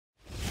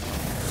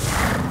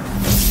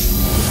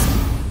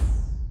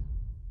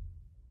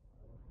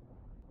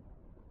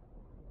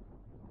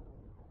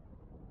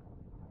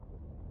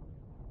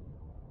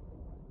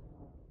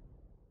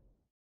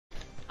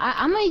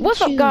I'm gonna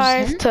What's up, choose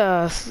guys? him.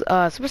 To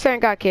Super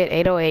Saiyan God Kid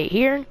 808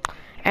 here,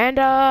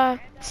 and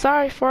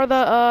sorry for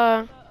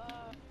the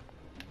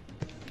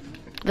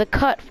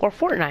cut for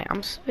Fortnite.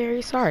 I'm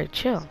very sorry.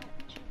 Chill.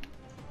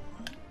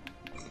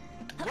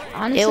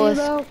 Honestly, It was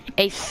bro,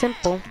 a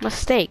simple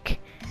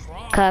mistake,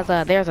 cause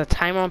there's a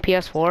timer on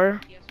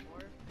PS4,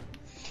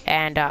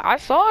 and I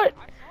saw it,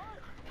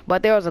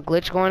 but there was a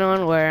glitch going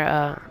on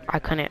where I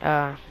couldn't.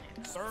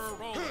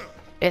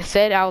 It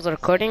said I was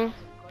recording,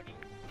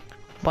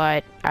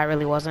 but I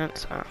really wasn't.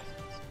 So.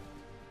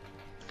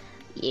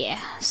 yeah.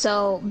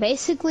 So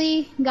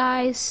basically,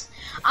 guys,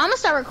 I'm gonna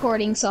start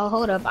recording. So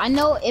hold up. I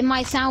know it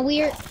might sound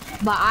weird,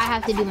 but I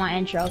have to do my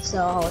intro.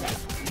 So hold up.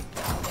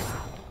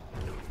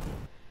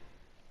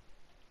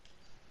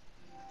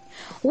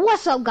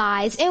 What's up,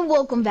 guys, and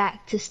welcome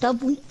back to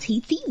Stubbly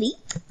TTV.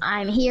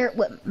 I'm here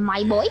with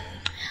my boy,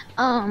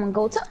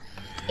 Gota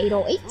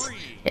 808.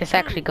 It's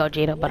actually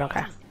Gogeta, but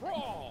okay.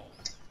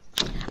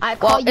 I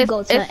call you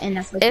Gota, and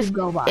that's what you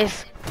go by.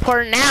 It's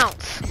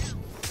pronounced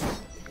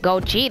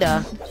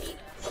Gogeta,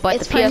 but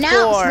It's the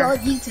PS4,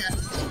 Gogeta.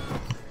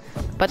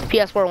 but the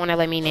PS4 won't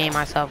let me name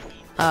myself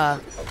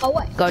Oh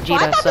what? Gogeta.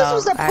 I thought this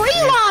was the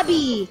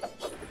pre-lobby.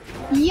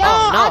 Yo,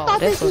 oh no, I thought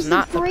this was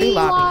not the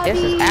pre-lobby.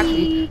 This is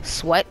actually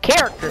sweat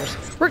characters.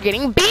 We're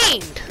getting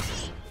beamed.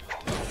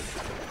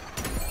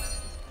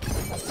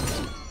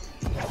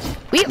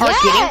 We are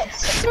getting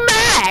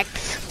smacked.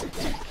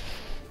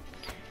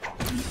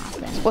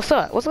 What's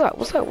up? What's up?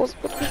 What's up? What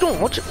you doing?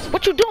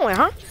 What you doing,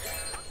 huh?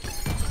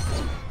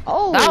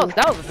 Oh,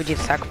 that was a Vegeta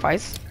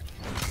sacrifice.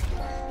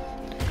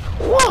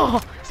 Whoa!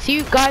 See,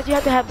 you guys, you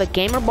have to have the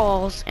gamer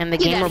balls and the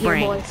gamer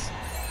brains.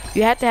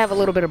 You have to have a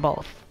little bit of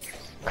both.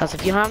 Cause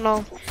if you have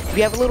a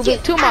little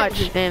bit too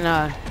much,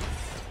 then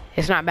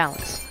it's not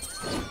balanced.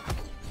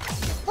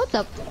 What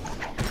the?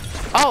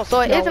 Oh,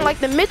 so it isn't like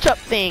the matchup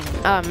thing.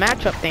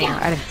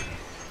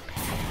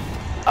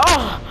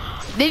 Oh,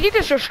 did you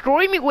just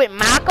destroy me with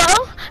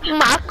Mako?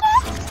 Mako?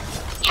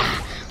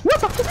 What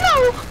the?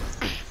 No.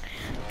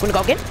 Wanna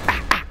go again?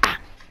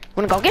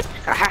 Wanna go again?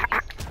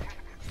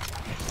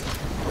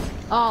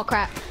 Oh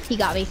crap, he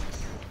got me.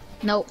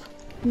 Nope.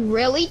 You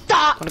really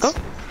thought? Wanna go?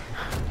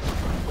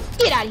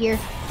 Get out of here.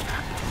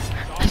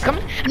 He's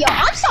coming. Yo,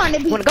 I'm starting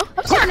to be. Wanna go?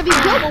 I'm starting to be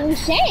good with Wu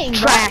Shang,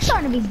 bro. I'm Trash.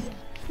 starting to be.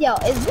 Yo,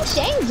 is Wu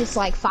Shang just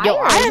like fire? Yo,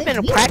 I have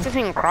been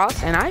practicing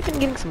cross, and I've been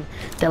getting some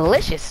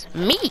delicious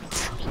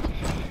meat.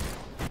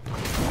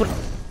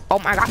 Oh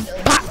my god!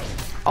 Pop.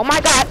 Oh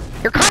my god!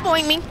 You're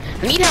comboing me.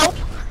 I need help.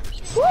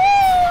 Woo!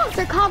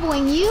 They're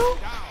comboing you.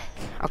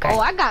 Okay. Oh,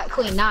 I got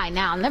Queen 9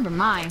 now. Never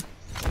mind.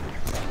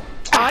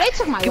 Oh, they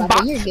took my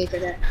weapon. You're good for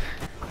that.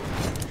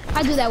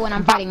 I do that when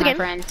I'm fighting my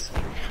friends.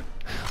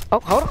 Oh,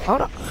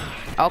 hold on.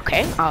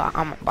 Okay,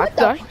 I'm about to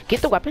die.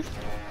 Get the weapon.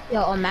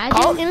 Yo, imagine.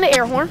 Call in the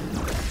air horn.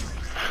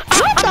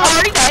 I'm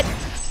already dead.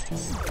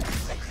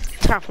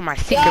 Time for my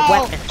secret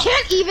weapon.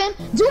 Can't even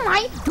do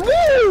my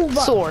move.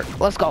 Sword.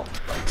 Let's go.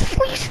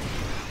 Please.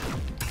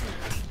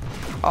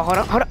 Oh, hold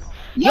on.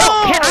 Yo,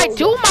 can I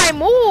do my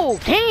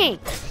move? Dang.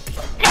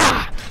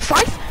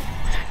 Slice.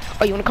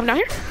 Oh, you wanna come down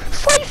here?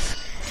 Slice.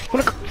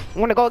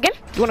 Wanna go again?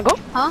 You wanna go?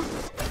 Huh?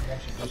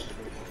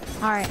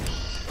 All right.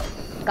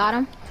 Got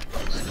him.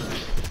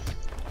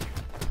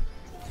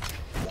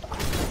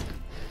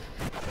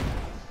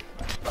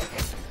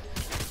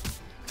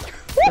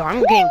 Yo,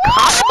 I'm getting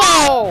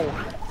combo!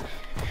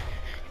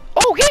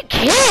 Oh, get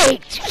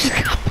kicked!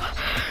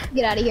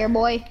 Get out of here,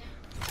 boy.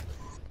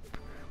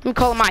 Let me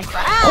call my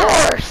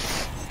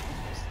horse!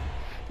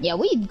 Yeah,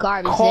 we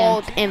garbage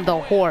Called in the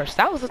horse.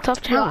 That was a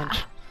tough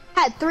challenge.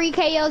 Had 3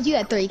 KOs, you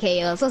had 3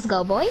 KOs. Let's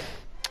go, boy.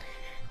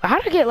 How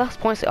did I get less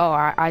points? Oh,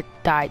 I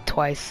died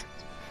twice.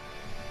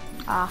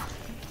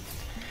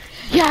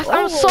 Yes,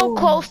 I'm so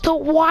close to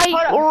white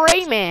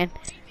Rayman.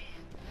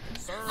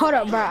 Hold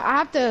up, bro. I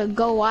have to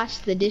go wash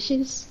the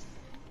dishes.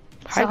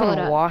 How you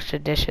gonna wash the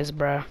dishes,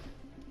 bro?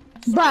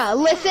 Bro,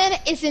 listen,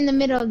 it's in the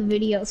middle of the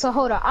video. So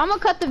hold up. I'm gonna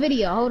cut the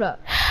video. Hold up.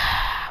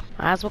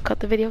 Might as well cut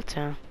the video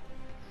too.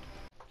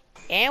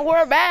 And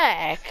we're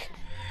back.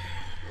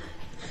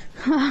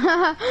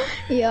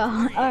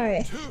 Yeah,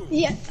 alright.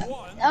 Yeah,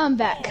 I'm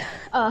back.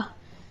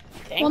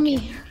 Let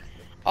me.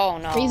 Oh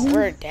no,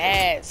 we're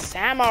dead.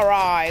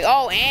 Samurai.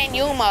 Oh, and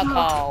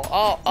Yumako.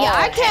 Oh. Yeah,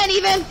 I can't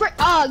even.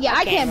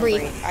 I can't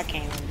breathe. I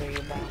can't even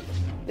breathe, bro.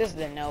 This is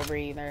the no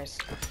breathers.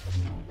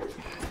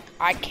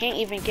 I can't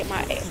even get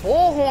my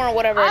bullhorn or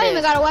whatever it is. I ain't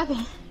even got a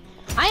weapon.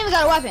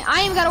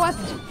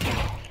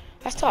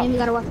 That's tough. I ain't even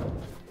got a weapon.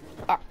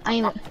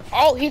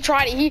 Oh, he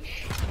tried it.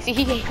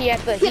 He had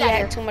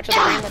too much of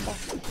the rainbow.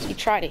 He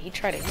tried it.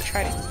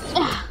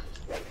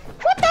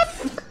 What the?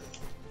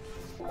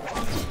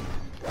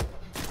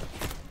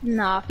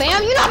 Nah,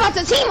 fam, you're not about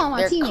to team on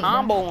my team. They're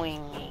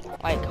comboing me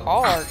like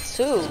hard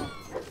too.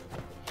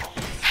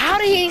 How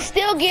did he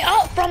still get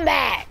up from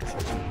that?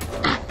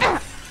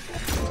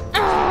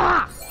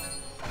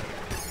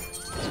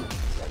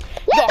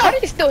 Yo, how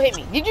did he still hit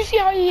me? Did you see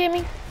how he hit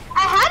me?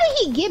 How did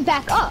he get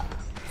back up?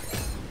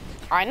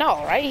 I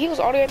know, right? He was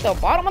already at the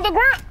bottom of the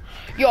ground.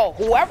 Yo,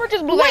 whoever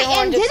just blew Wait, that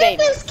horn and just didn't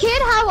saved me. this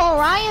kid have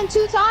Orion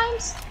 2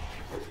 times?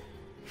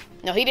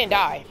 No, he didn't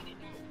die.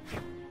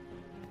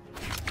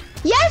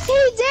 Yes, he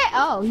did.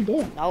 Oh, he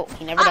did. No,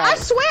 he never died. I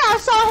swear I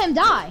saw him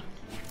die.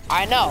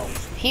 I know.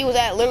 He was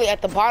literally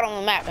at the bottom of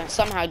the map and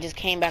somehow just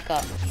came back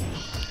up.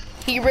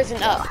 He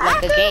risen up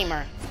like a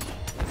gamer.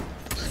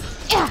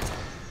 Yeah.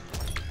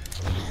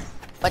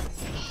 But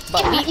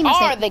Yeah, we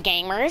are the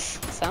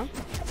gamers, so.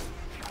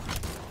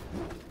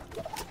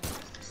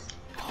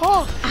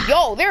 Oh,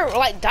 yo, they're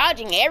like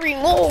dodging every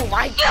move.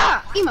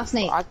 Eat my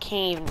snake. I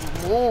can't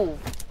even move.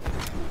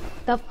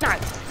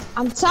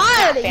 I'm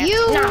tired of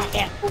you. Nah,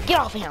 fam. Get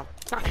off him.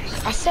 Nah,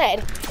 I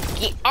said,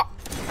 get up.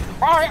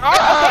 Alright,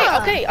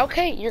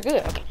 okay, you're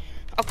good.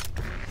 Okay.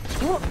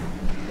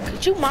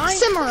 Could you mind?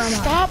 Simmer him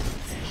up.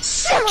 Stop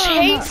Simmer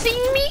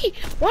chasing me?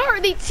 Why are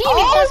they teaming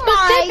on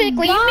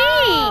specifically me?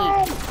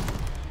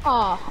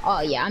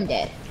 Oh yeah, I'm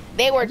dead.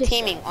 They were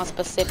teaming on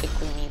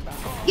specifically me, bro.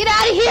 Get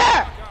out of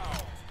here!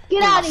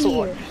 Get out of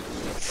here!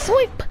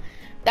 Sweep.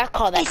 That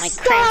called that my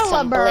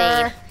crimson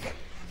blade.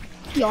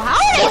 Yo, how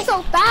are they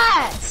so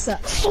fast?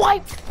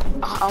 Swipe.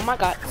 Oh my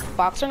god.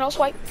 Boxer, no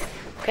swipe.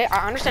 Okay,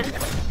 I understand.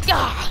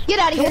 Get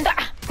out of here.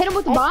 Hit him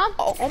with the bomb.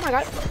 Oh my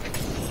god.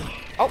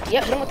 Oh,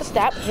 yeah, hit him with the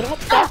stab. Hit him with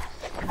the stab.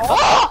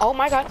 Oh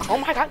my god. Oh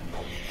my god.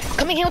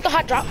 Coming in with the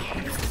hot drop.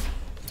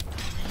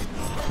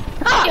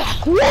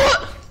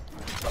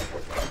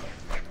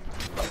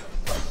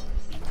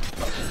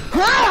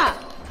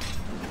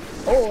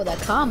 Oh, that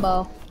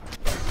combo.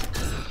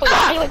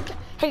 No.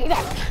 Okay, no.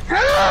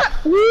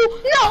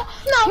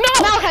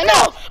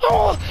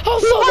 Oh, I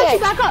was so dead.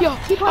 Back up. Yo,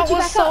 He I punched you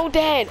was back so up.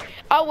 dead.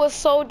 I was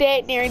so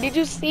dead, Neri. Did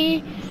you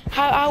see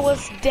how I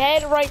was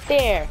dead right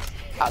there?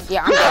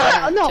 Yeah,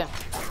 I'm dead.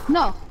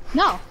 No.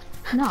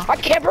 I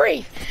can't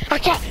breathe. I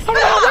don't got a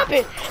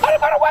weapon. I don't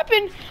got a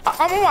weapon.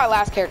 I'm on my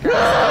last character.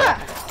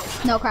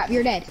 No crap,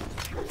 you're dead.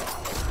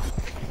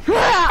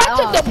 I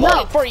took the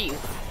bullet for you.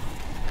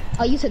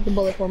 Oh, you took the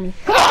bullet for me.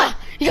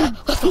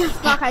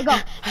 Malachi, go.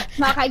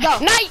 Malachi, go.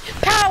 Night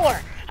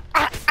power.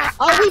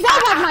 Oh, we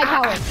don't have night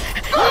power.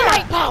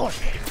 Night power.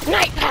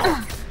 Night power.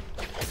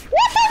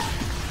 What the?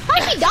 How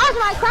did he dodge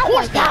my crap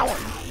like that? Horsepower.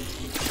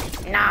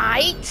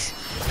 Night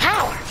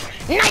power.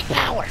 Night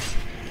power.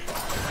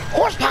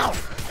 Horsepower.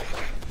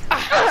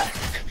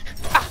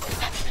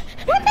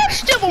 What the?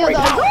 Chivalry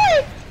power.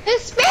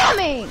 It's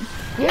spamming.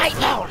 Night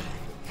power.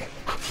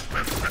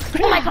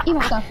 Eat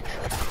my stuff.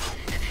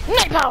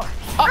 Night power.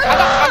 Oh,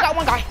 I got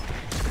one guy.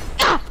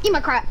 Eat my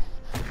crap.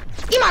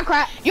 Eat my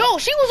crap. Yo,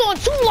 she was on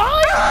 2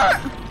 lives.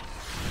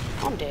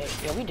 I'm dead.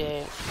 Yeah, we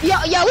dead. Yo,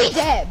 we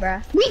dead,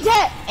 bruh. We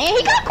dead. And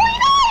he got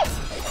Queen Eye.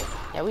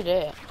 Yeah, we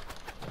dead.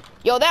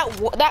 Yo,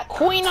 that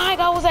Queen Eye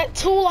guy was at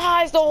 2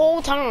 lives the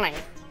whole time.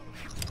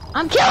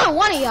 I'm killing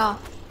one of y'all.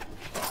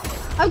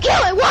 Yeah, I'm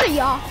killing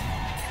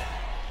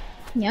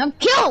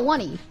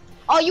one of you.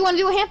 Oh, you want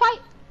to do a hand fight?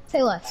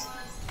 Say less.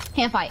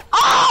 Hand fight.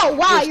 Oh,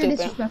 wow, you're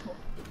disrespectful.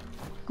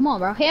 Come on,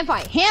 bro. Hand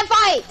fight. Hand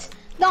fight.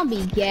 Don't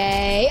be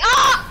gay.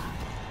 Ah!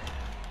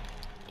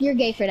 You're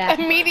gay for that.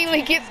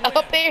 Immediately gets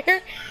up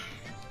there.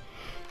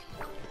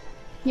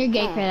 You're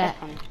gay for that.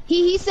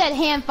 He said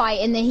hand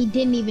fight and then he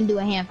didn't even do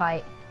a hand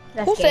fight.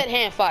 That's Who gay. said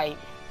hand fight?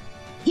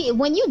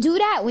 When you do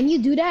that,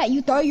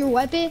 you throw your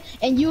weapon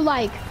and you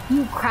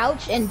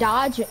crouch and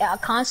dodge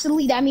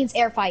constantly. That means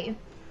air fight.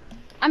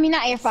 I mean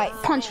not air fight,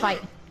 punch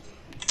fight.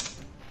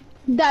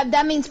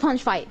 That means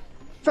punch fight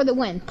for the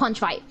win. Punch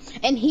fight.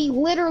 And he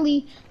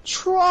literally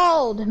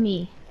trolled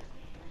me.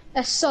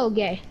 That's so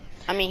gay.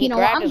 I mean, he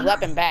grabbed his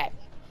weapon back.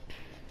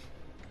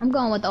 I'm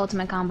going with the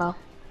ultimate combo.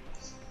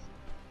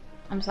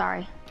 I'm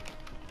sorry.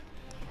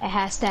 It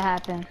has to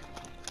happen.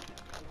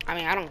 I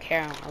mean, I don't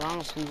care as long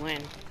as we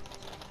win.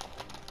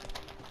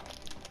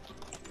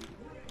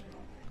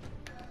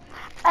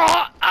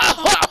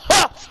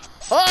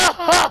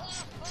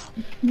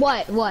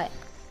 What?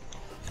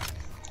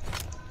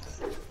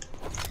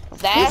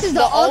 This is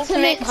the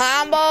ultimate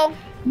combo?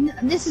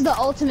 This is the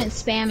ultimate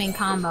spamming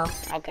combo.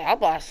 Okay, I'm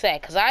about to say,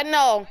 because I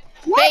know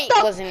What Fate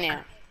the- was in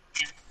there.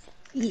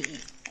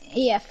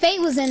 Yeah, Fate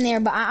was in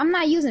there, but I'm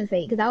not using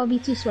Fate because that would be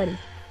too sweaty.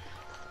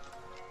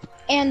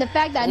 And the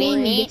fact that I We didn't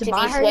even need get to to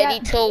buy be her sweaty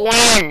yet. to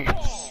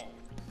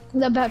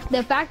win.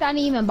 The fact that I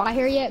didn't even buy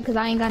her yet because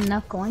I ain't got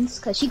enough coins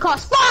because she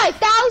cost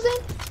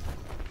 5,000.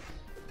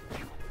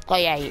 Oh,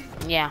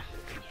 yeah.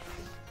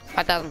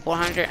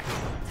 5,400.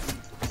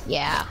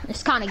 Yeah,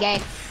 it's kind of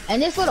gay.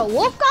 And this little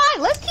wolf guy,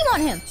 let's team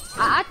on him.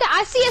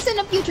 I see us in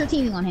the future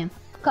teaming on him.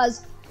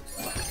 Cause,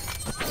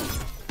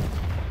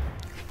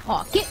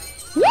 what the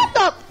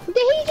did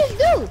he just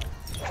do?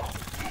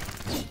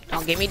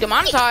 Don't get me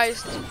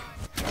demonetized.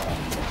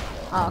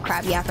 Oh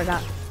crap, yeah, I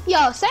forgot.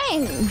 Yo,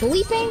 saying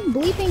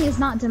bleeping is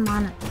not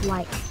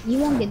like you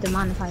won't get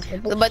demonetized for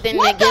bleeping. But then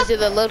it gives you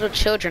the little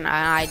children an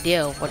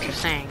idea of what you're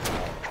saying.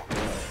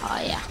 Oh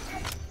yeah.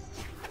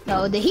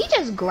 Yo, did he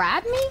just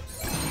grab me?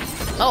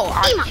 No,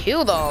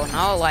 IQ though.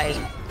 No, like,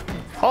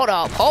 hold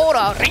up.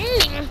 Oh,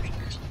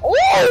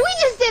 we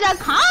just did a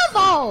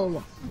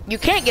combo. You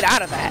can't get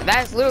out of that.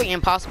 That's literally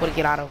impossible to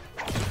get out of.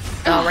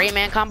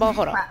 Rayman combo.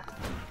 Hold on.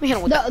 Let me hit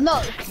him with that.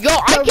 No. Yo,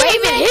 I can't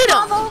even hit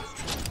him.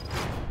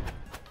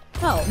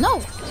 No.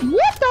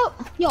 What the?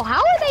 Yo,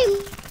 how are they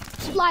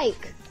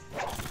like?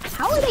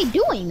 How are they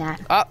doing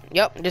that? Oh,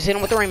 yep. Just hit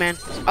him with the Rayman.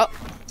 Oh,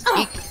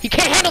 he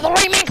can't handle the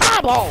Rayman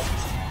combo.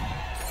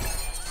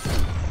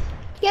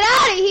 Get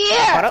out of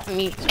here! Hold up, let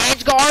me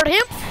edge guard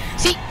him.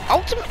 See,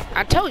 ultimate.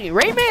 I tell you,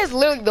 Rayman is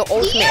literally the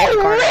ultimate edge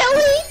guard. You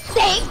really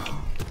think?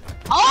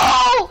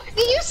 Oh,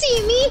 did you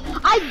see me?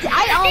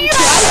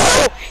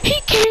 He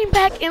came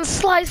back and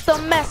sliced the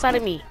mess out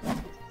of me.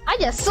 I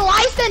just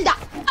sliced and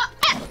died.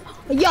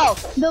 Yo,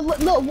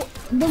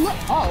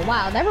 oh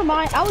wow, never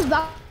mind. I was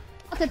about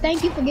to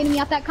thank you for getting me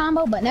out that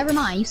combo, but never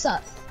mind, you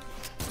suck.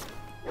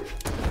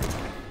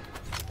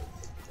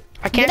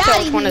 I can't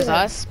tell which one is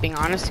us, being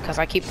honest, because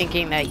I keep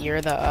thinking that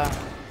you're the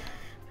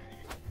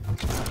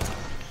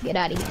Get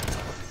out of here.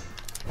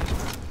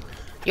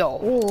 Yo,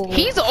 Ooh.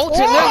 he's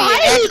ultimately an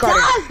edge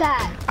guarder.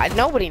 That?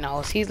 Nobody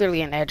knows. He's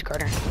literally an edge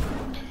guarder.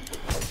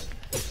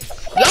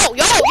 Yo,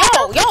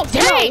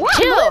 dang, what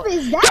chill. move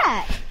is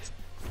that?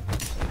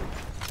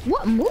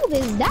 What move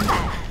is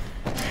that?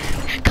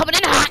 Coming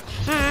in hot.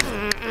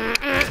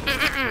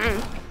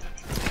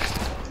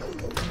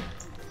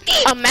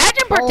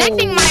 Imagine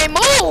predicting my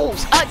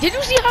moves. Did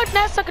you see how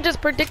that sucker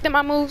just predicted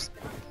my moves?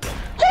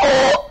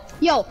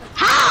 Yo,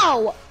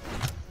 how?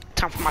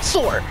 Time for my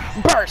sword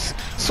burst.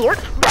 Sword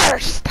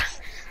burst.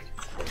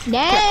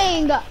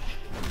 Dang.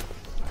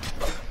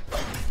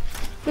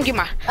 Get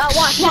my.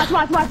 Watch.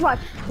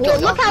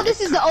 Well, look how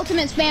this is the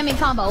ultimate spamming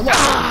combo. Look.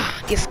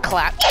 Gets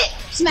clapped.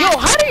 Smack.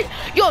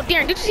 Yo,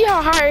 Darren, did you see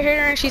how high I hit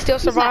her and she still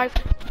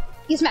survived?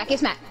 Get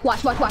smack.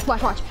 Watch.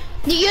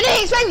 You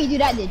didn't expect me to do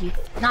that, did you?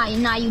 Nah,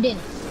 you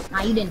didn't.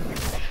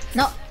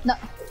 No.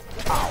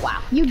 Oh,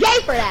 wow. You gay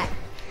for that.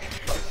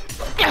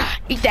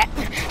 Eat that.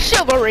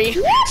 Chivalry.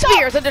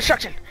 Spears of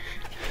destruction.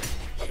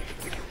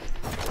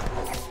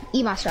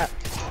 Eat my strap.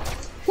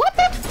 What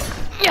the?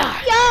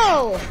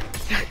 Yo!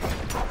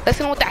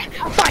 Listen with that.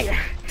 Fire.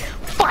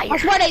 I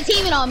swear they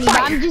teaming on me, but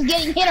I'm just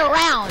getting hit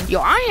around.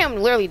 Yo, I am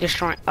literally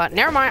destroying.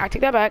 Never mind. I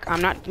take that back.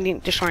 I'm not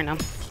destroying them.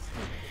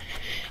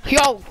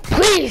 Yo,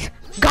 please,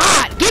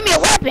 God, give me a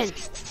weapon.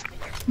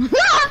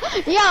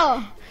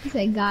 Yo, he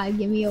said, God,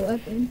 give me a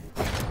weapon.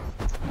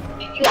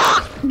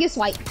 Get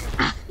swipe.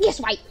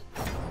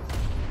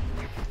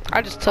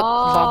 I just took the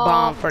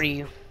bomb for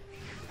you.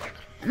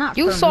 Not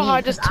you for saw me, how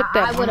I just took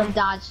that. I would have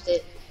dodged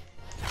it.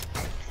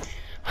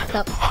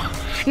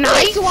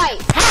 Nice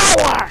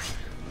power.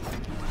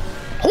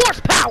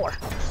 Horsepower.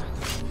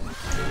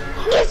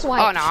 Get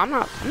swipe. Oh no,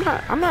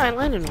 I'm not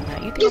landing on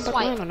that. You think I'm about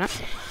to land on that?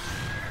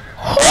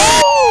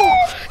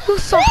 You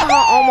saw how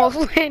I almost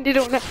landed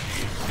on that.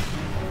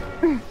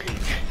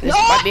 This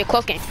might be a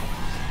close game.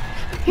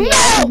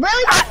 Yeah,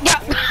 really?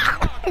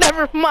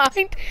 Never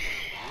mind.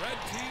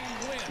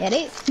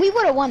 Yeah, we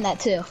would have won that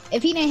too.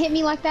 If he didn't hit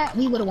me like that,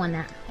 we would have won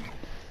that.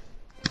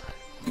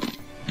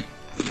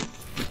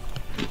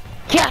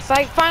 Yes,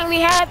 I finally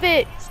have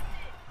it.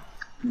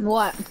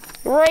 What?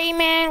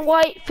 Rayman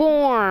white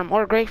form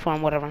or gray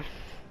form, whatever.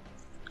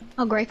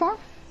 Oh, gray form?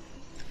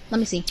 Let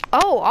me see.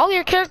 Oh, all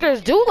your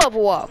characters do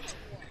level up.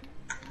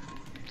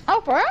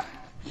 Oh, for real?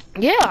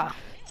 Yeah,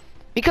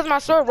 because my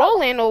sword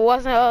Roland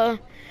wasn't.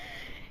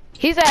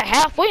 He's at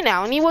halfway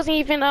now, and he wasn't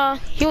even.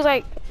 He was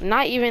like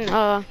not even.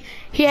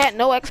 He had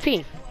no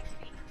XP.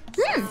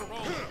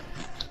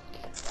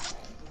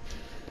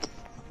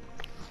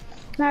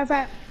 Matter of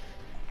fact,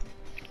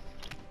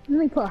 let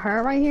me put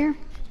her right here.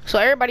 So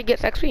everybody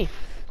gets XP.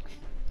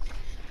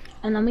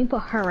 And let me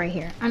put her right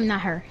here. I'm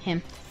not her,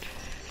 him.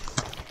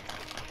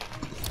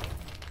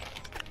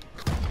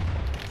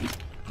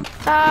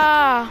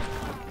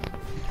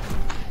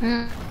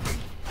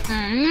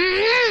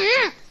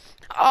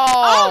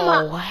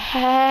 Oh,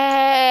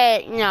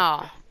 heck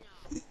no.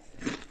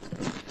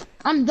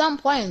 I'm done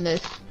playing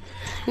this.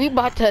 We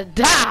about to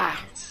die.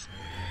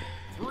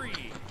 3,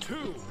 2,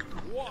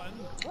 1,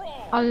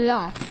 brawl.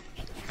 Allah.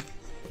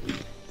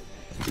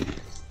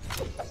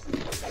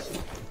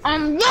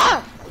 I'm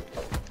done.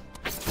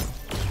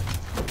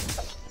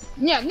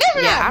 Yeah, give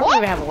me that, I boy. don't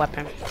even have a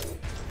weapon.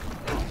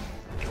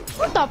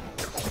 What the?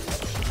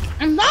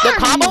 I'm done. The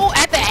combo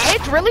at the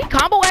edge, really?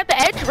 Combo at the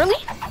edge,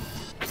 really?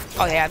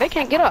 Oh yeah, they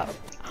can't get up.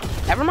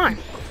 Never mind.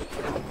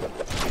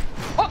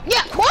 Oh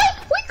yeah, boy,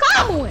 we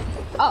comboing.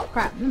 Oh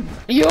crap.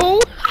 You? Oh,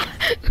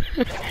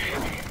 you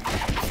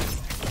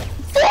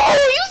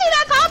see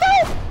that combo?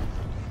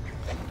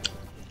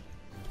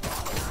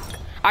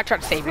 I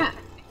tried to save you.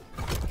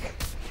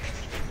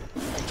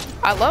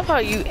 I love how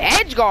you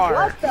edge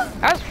guard.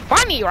 That's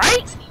funny,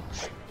 right?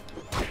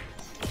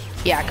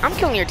 Yeah, I'm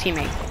killing your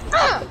teammate.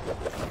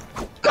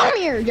 Come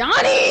here,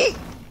 Johnny.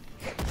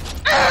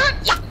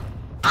 Yeah.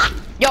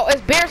 Yo,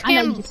 it's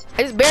bearskin.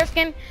 It's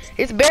bearskin.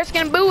 It's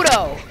bearskin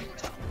Budo.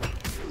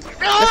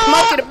 The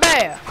Smokey the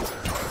Bear.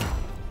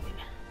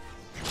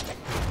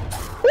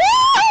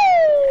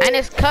 Woo! And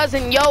his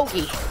cousin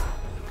Yogi.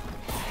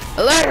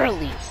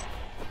 Literally.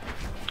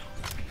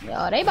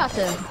 Yo, they about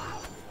to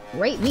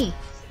rape me.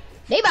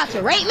 They about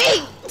to rape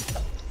me.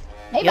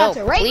 They about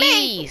to rape me.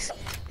 Please.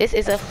 This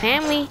is a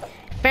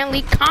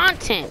family-friendly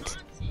content.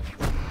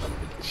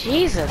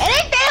 Jesus. It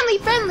ain't family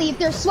friendly if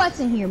there's sweats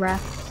in here, bruh.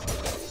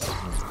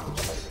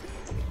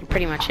 It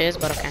pretty much is,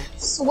 but okay.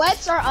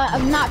 Sweats are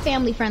not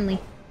family friendly.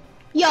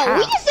 Yo, How?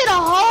 we just did a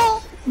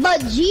whole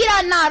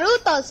Vegeta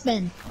Naruto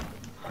spin.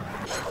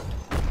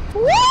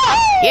 Woo!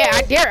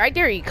 Yeah, I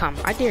dare you come.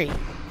 I dare you.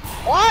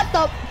 What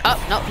the? Oh,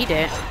 no, he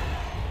did.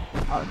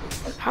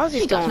 How is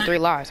he still on 3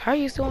 lives? How are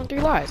you still on 3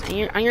 lives? And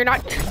you're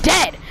not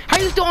dead? How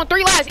are you still on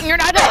 3 lives and you're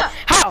not dead?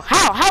 How is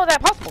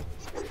that possible?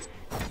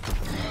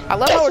 I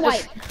love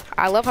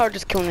how we're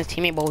just killing his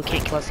teammate, but we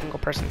can't kill a single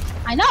person.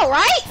 I know,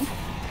 right?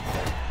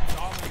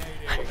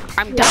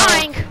 I'm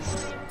dying.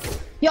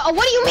 Yo,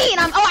 what do you mean?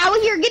 I'm out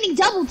here getting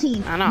double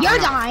teamed. I know. You're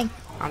dying.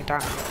 I'm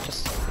dying.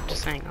 Just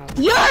saying.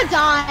 You're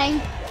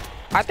dying.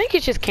 I think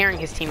he's just carrying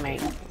his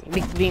teammate.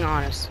 Being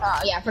honest.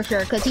 Oh yeah, for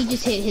sure, cause he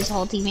just hit his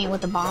whole teammate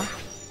with a bomb.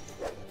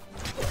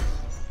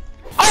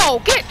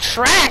 Oh, get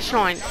trash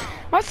on!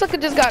 My sucker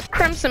just got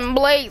Crimson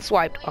Blade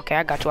swiped. Okay,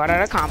 I got you out of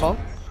that combo.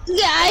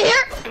 Get out of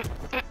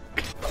here!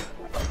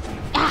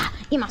 Ah,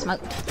 eat my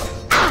smoke.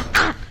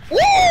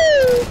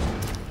 Woo!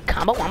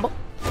 Combo wombo.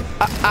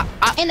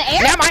 In the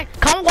air? Never mind.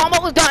 Combo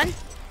wombo was done.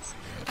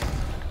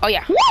 Oh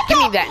yeah. What Give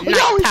me that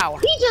nice power.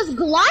 He just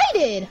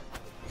glided.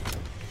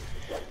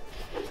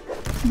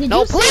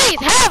 No, please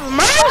have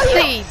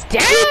mercy.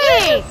 Dang.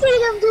 Did you see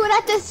them do it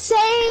at the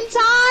same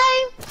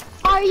time?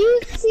 Are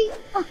you see?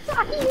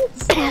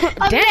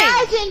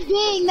 Imagine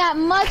being that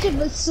much of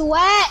a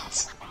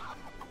sweat.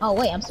 Oh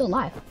wait, I'm still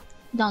alive.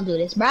 Don't do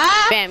this,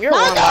 bruh. Bam, you're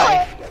Don't one do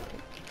life. it.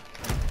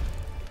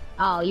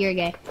 Oh, you're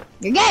gay.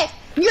 You're gay.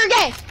 You're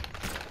gay.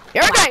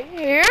 You're gay.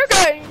 You're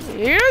gay.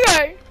 You're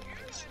gay.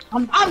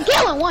 I'm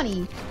killing one of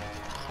you.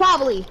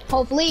 Probably.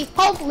 Hopefully.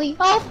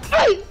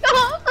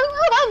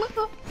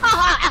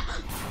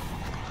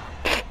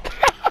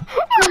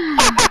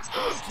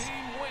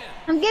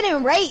 I'm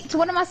getting raped.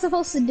 What am I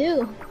supposed to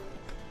do?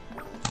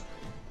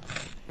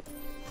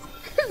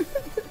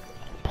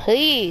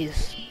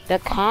 Please, the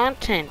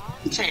content.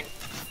 Okay.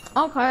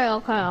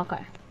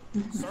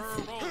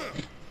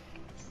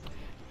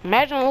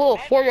 Imagine a little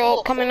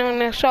 4-year-old coming on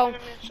this show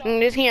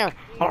and this here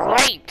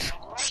raped.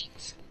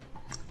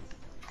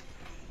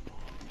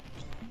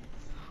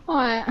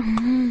 Alright.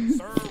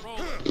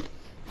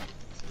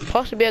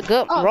 Supposed to be a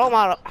good role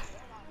model.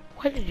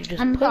 What did you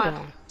just put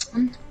on?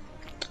 I'm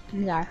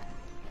sorry.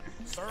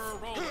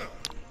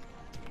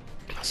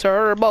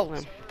 Sir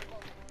Bowling.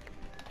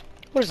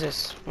 What is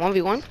this?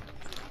 1v1?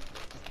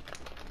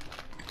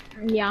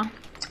 Yeah.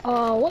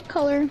 What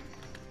color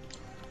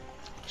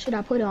should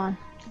I put on?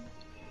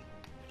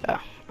 I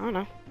don't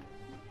know.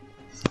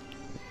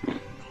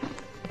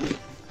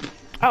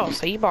 Oh,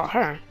 so you bought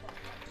her.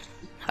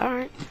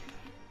 Alright.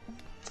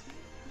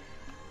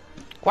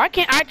 Why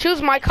can't I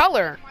choose my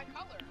color?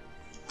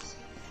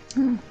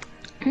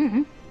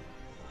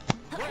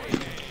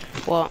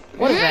 Well,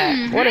 what is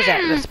that? What is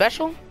that? The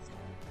special?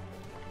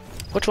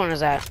 Which one is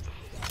that?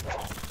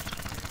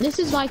 This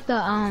is like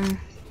the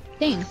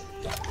thing.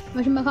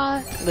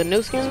 Whatchamacallit? The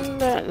new skin,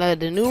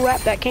 the new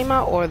wrap that came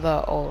out, or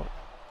the old?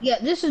 Yeah,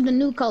 this is the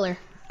new color.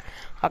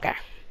 Okay.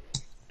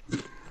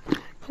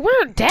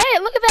 We're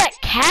dead. Look at that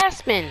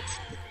Caspin.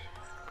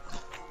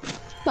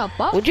 The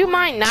fuck? Would you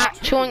mind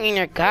not chewing in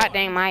your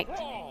goddamn mic?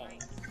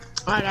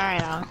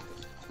 Alright.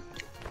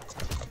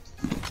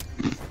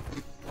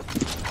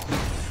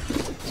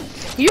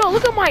 Yo,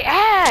 look at my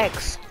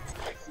axe.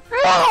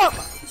 No!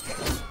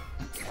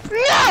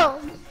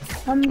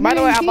 By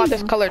the way, I bought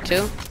this color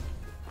too.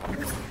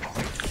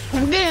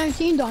 I'm getting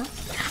teamed on.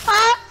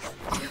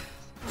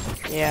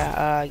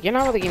 Yeah, you're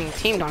not really getting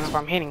teamed on if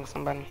I'm hitting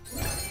somebody.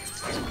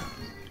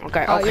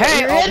 Okay, Oh,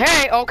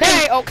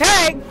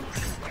 okay.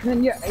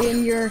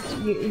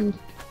 And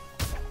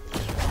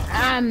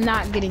I'm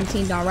not getting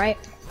teamed on, right?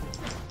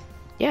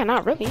 Yeah,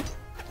 not really.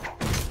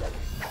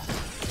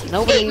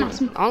 Nobody,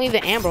 only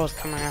the Ambrose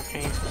coming after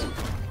you.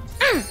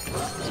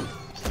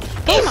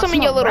 Get some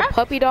of your little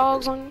puppy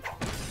dogs on you.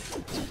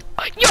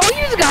 Yo,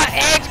 you just got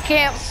edge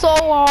camped so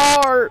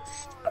hard.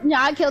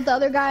 Yeah, I killed the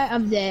other guy.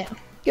 I'm dead.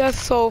 That's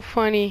so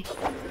funny.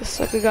 This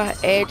sucker got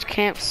edge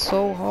camped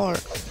so hard.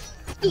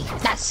 Eat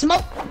that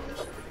smoke.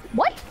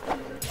 What?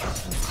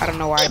 I don't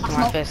know why I put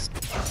my fist.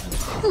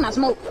 Eat my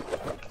smoke.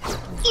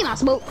 Eat my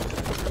smoke.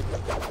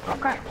 Oh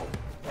crap.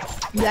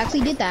 You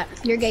actually did that.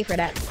 You're gay for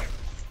that.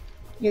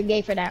 You're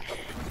gay for that.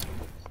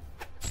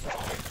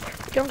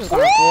 I'm just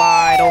gonna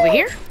glide over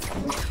here.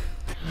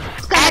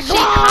 As she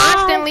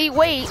constantly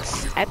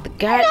waits at the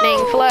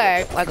goddamn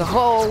flag like a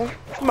whole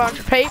bunch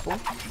of people.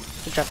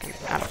 I'm joking,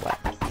 not a flag.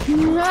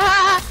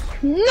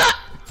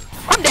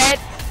 I'm dead.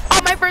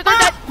 All my friends are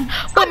dead.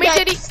 Put me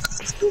titty.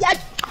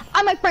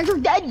 All my friends are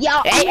dead,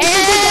 y'all. Hey,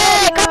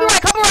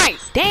 copyright.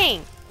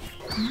 Dang.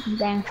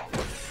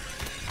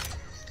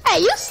 Hey,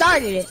 you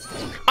started it.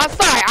 I'm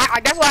sorry.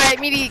 That's why I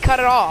immediately cut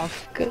it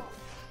off. Good.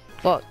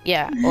 Well,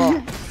 yeah.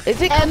 Well,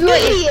 is it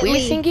immediately?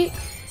 We sing it?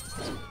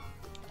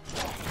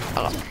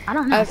 I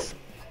don't know.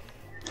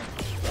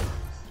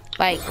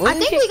 Like, I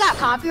think we got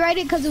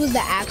copyrighted because it was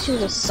the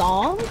actual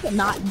song,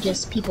 not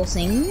just people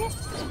singing it.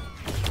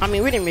 I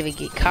mean, we didn't really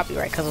get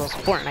copyright because it was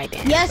Fortnite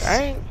dance, Yes,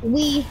 right?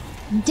 we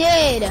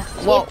did.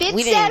 Well, if it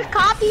we said didn't.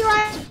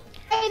 copyrighted,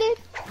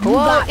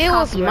 Well, it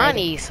was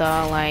money, so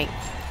like.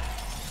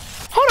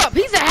 Hold up,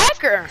 he's a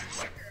hacker.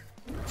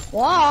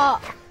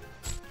 What?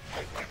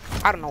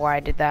 I don't know why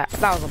I did that.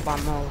 That was a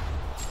bum move.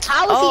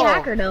 How was he a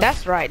hacker though?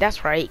 That's right.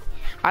 That's right.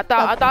 I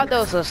thought that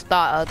was a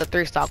stock, the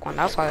 3-stock one.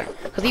 That's why,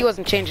 because he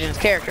wasn't changing his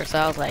character, so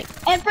I was like.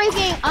 And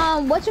freaking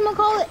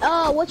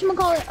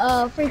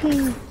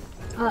freaking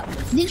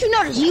did you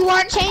notice you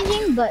weren't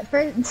changing? But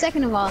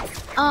second of all,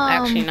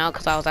 Actually no,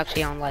 because I was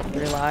actually on like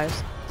 3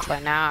 lives,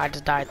 but now I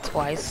just died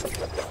twice.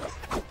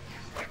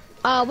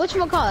 What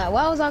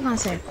was I gonna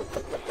say?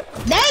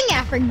 Dang,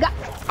 I forgot.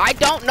 I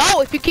don't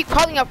know if you keep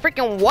calling a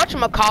freaking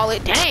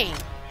whatchamacallit. Dang,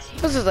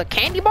 this is a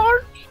candy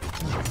bar?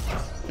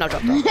 No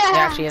joke though. It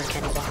actually is a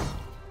candy bar.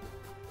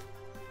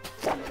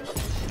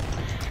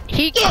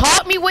 He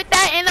caught me with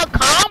that in a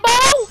combo?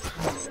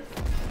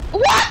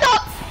 What the?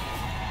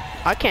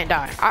 I can't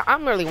die.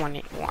 I'm literally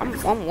one.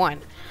 I'm one.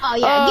 Oh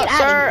yeah, get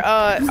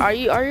out of here.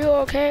 Are you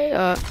okay?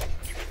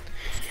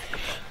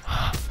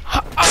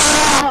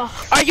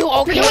 Are you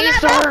okay,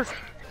 sir?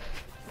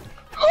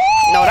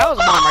 No, that was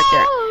a bomb right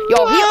there. Yo,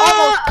 he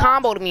almost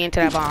comboed me into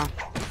that bomb.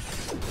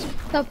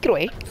 No, get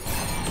away.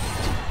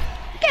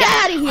 Get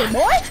out of here,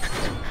 boy.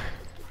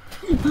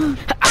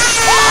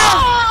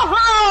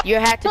 You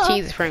had to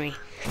cheese it for me.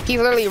 He's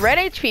literally red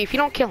HP. If you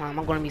don't kill him,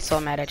 I'm gonna be so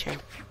mad at you.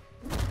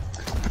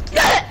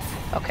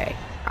 Okay,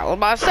 I was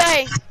about to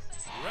say.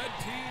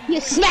 You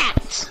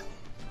snapped.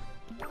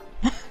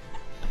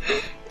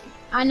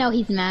 I know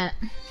he's mad.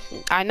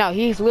 I know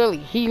he literally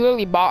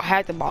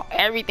had to bought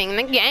everything in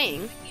the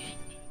game.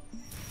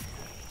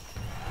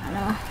 I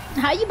know.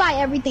 How you buy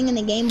everything in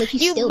the game, but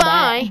you still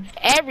buy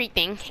bad?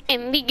 everything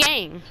in the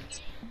game.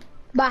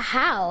 But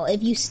how?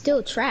 If you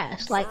still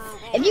trash, like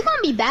if you're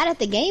gonna be bad at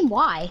the game,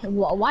 why?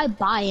 Why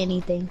buy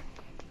anything?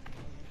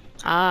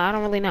 I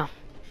don't really know.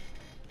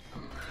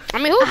 I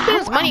mean, who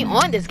spends money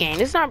on this game?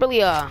 It's not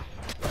really a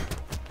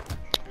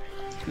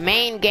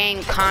main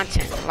game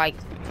content. Like,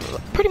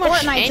 pretty much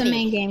Fortnite's a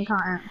main game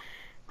content.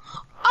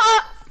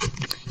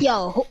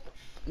 Yo,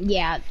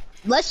 yeah.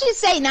 Let's just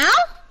say now,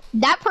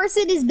 that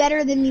person is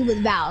better than me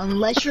with Val.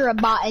 Unless you're a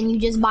bot and you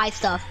just buy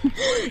stuff.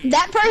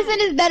 That person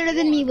is better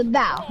than me with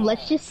Val.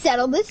 Let's just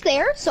settle this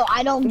there, so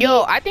I don't get.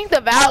 Yo, I think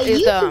the Val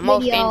is the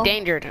most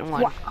endangered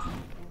one.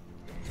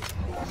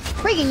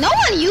 Freaking no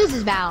one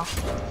uses Val.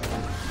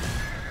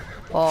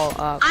 Well,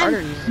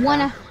 Carter uses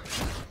Val.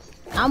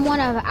 I'm one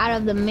of out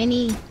of the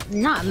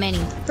not many,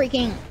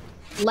 freaking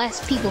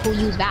less people who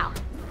use Val.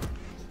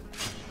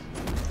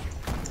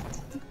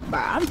 Bro,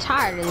 I'm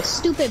tired of this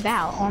stupid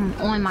Val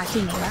on my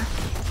teammate, bro.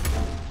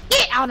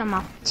 Get out of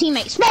my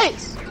teammate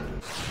space!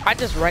 I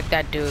just wrecked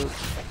that dude.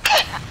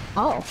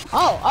 So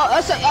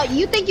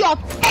you think you're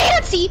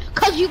fancy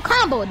cause you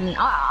comboed me.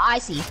 I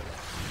see.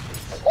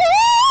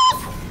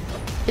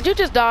 Did you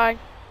just die?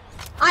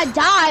 I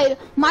died.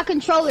 My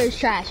controller's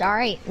trash.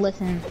 Alright,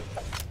 listen.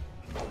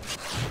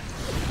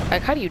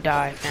 Like, how do you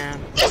die,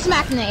 fam? Get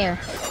smacked in the air.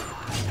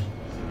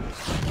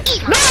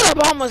 No, that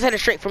bomb was headed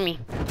straight for me.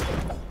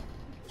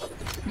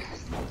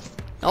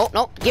 No,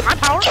 no, get my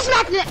power. Get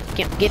smacked in the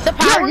Get the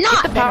power. You're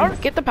not get the power.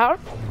 Get the power.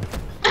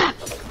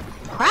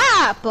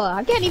 Crap!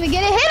 I can't even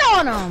get a hit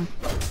on him.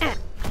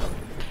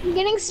 I'm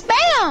getting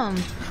spam.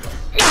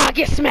 Ah,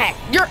 get smacked.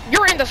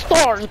 You're in the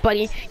stars,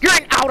 buddy. You're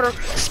in outer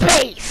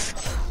space.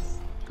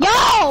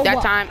 Yo!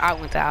 That time I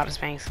went to outer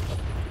space.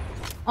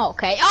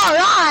 Okay,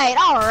 alright.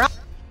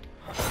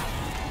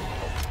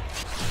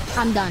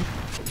 I'm done.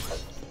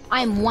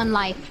 I am one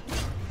life.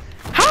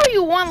 How are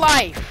you one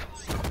life?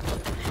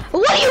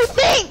 What do you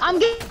think? I'm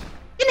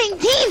getting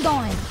team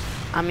going.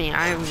 I mean,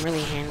 I'm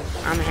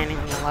handling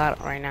a lot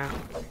right now.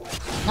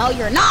 No,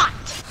 you're not.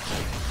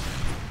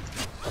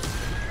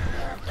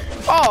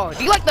 Oh,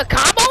 do you like the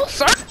combo,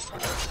 sir?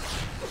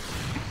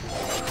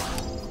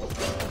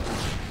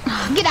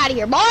 Get out of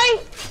here, boy.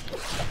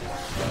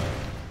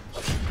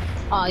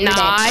 Oh, you're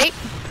dead.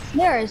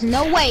 There is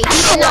no way you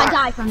cannot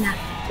die from that.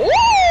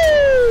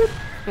 Woo!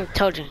 I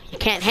told you, you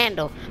can't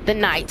handle the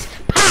knight's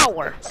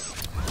power.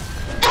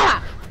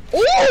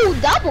 Ooh,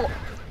 double.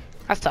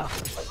 That's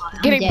tough.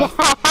 I'm Getting dead.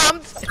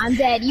 bombs. I'm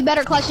dead. You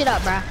better clutch it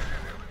up, bruh.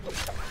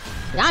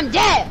 I'm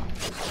dead.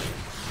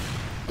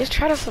 Just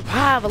try to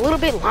survive a little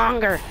bit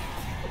longer.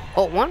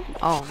 Oh, one?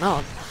 Oh,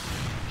 no.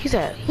 He's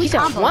at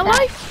one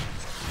life?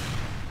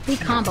 We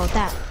comboed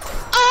that.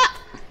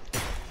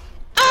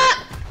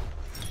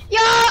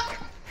 Yeah.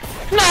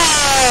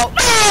 No.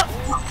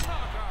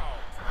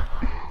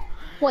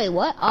 Wait,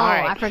 what? Oh,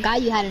 right. I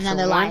forgot you had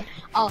another life.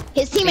 Oh,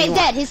 his teammate's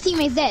dead. His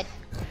teammate's dead.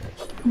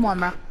 Come on,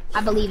 bro.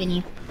 I believe in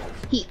you.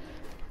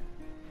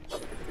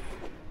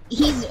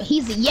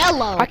 He's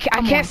yellow. I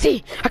can't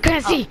see. I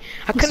couldn't see.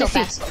 I couldn't see.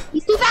 Fast.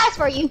 He's too fast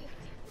for you.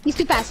 He's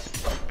too fast.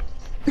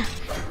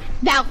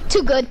 Val,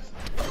 too good.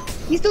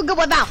 He's too good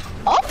with Val.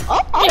 Oh.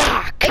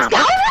 Yeah,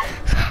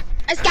 Excalibur?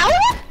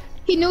 Excalibur?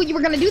 He knew you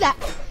were gonna do that.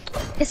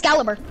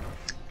 Excalibur.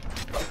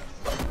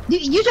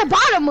 Use your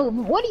bottom move.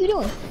 What are you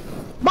doing?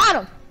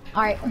 Bottom.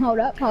 All right, hold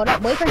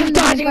up. Wait for him to be in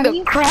Dodging front of the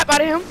you. crap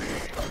out of him.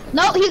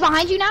 No, he's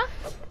behind you now.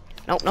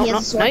 No, He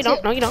has a sword you don't.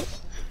 too. No, you don't.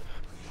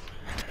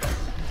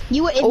 If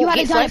you had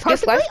get done it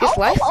sliced, perfectly.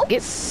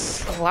 get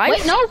sliced.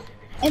 Wait, no.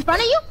 In front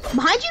of you,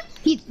 behind you.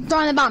 He's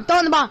throwing the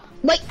bomb.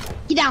 Wait,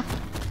 get down.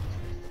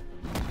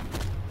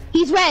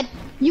 He's red.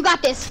 You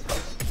got this.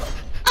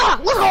 Ah,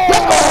 let's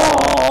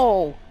go.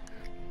 Oh!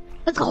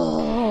 Let's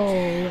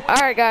go.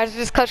 Alright guys,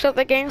 just clutch up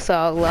the game,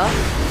 so